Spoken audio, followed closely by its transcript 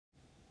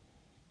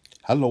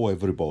Hello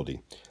everybody.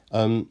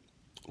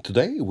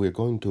 Today we're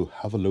going to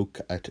have a look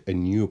at a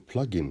new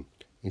plugin.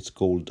 It's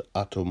called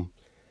Atom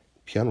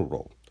Piano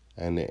Roll,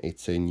 and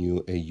it's a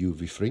new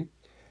UV3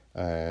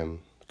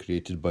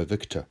 created by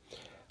Victor.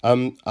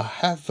 I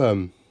have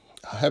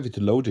it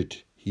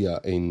loaded here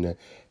in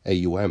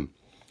AUM,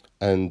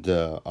 and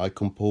I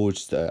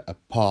composed a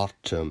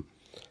part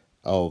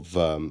of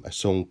a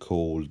song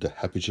called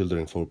Happy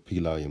Children for P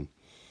Lion.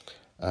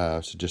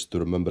 So just to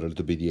remember a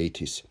little bit the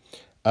 80s.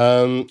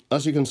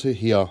 As you can see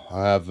here,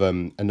 I have a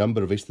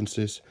number of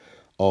instances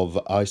of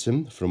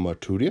iSEM from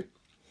Arturia.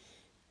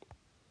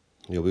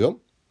 Here we go.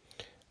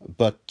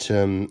 But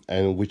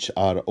and which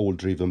are all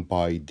driven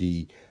by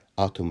the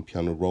Atom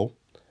Piano Roll.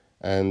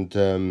 And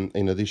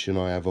in addition,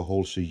 I have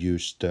also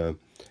used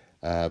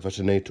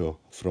Vatanator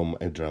from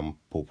drum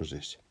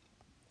purposes.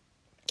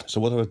 So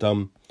what I've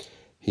done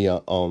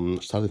here,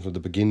 starting from the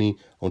beginning,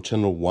 on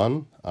channel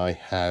 1, I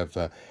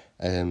have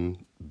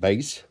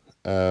bass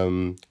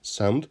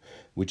sound,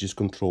 which is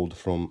controlled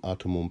from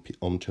Atom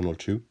on channel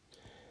 2.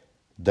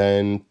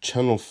 Then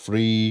channel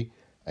 3,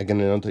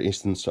 again another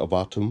instance of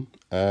Atom,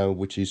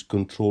 which is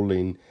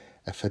controlling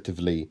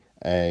effectively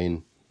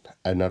an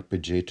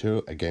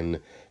arpeggiator, again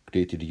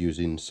created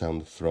using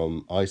sound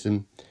from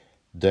iSEM.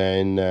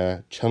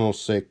 Then channel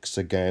 6,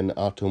 again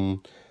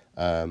Atom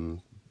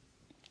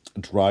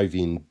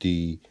driving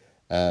the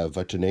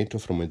Vatanator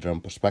from a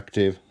drum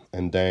perspective.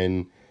 And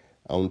then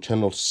on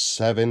channel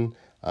 7,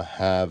 I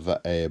have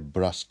a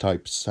brass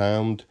type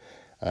sound,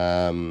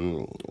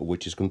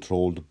 which is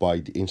controlled by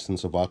the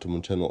instance of Atom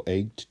on channel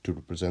 8 to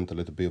represent a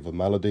little bit of a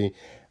melody.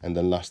 And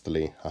then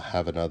lastly, I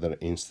have another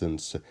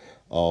instance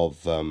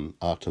of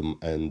Atom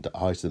and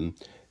iSEM,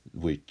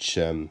 which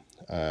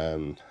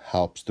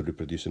helps to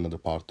reproduce another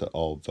part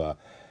of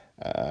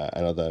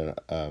another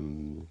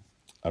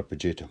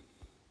arpeggiator.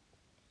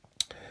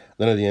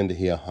 Then at the end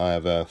here, I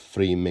have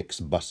 3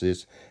 mixed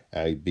buses,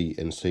 A, B,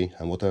 and C.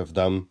 And what I've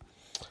done,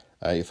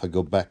 if I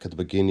go back at the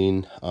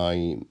beginning,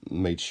 I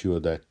made sure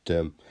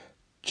that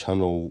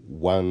channel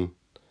 1,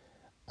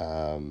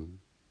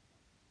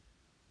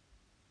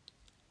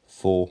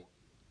 4,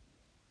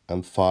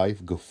 and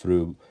 5 go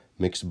through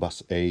mixed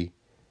bus A,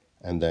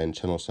 and then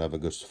channel 7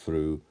 goes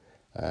through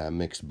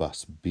mixed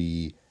bus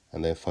B,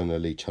 and then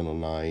finally channel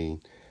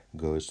 9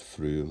 goes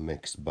through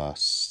mixed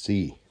bus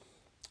C.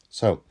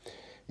 So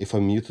if I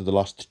mute the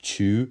last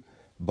 2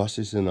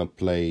 buses and I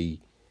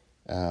play,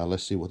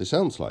 let's see what it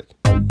sounds like.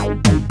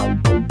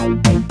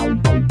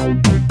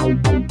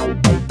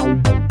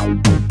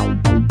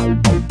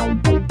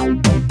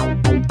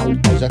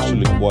 It's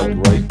actually quite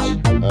great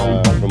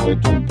from a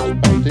tone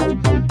perspective.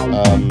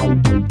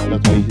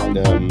 Let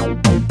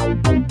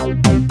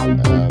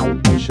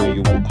me show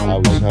you how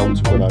it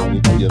sounds when I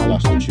mute the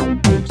last 2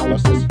 mixed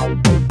buses.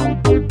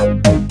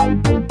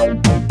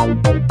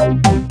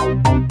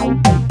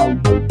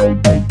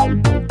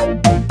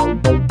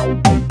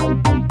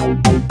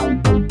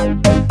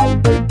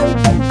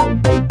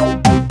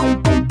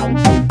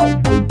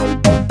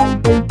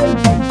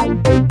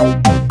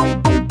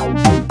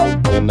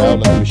 And now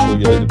let me show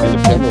you a little bit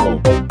of piano roll.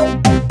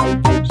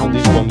 So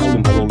this one is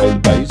controlling the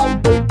bass.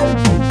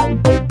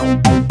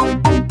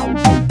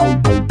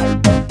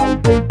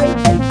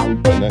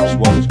 The next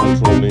one is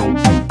controlling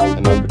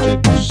an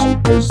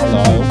arpeggiator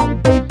style.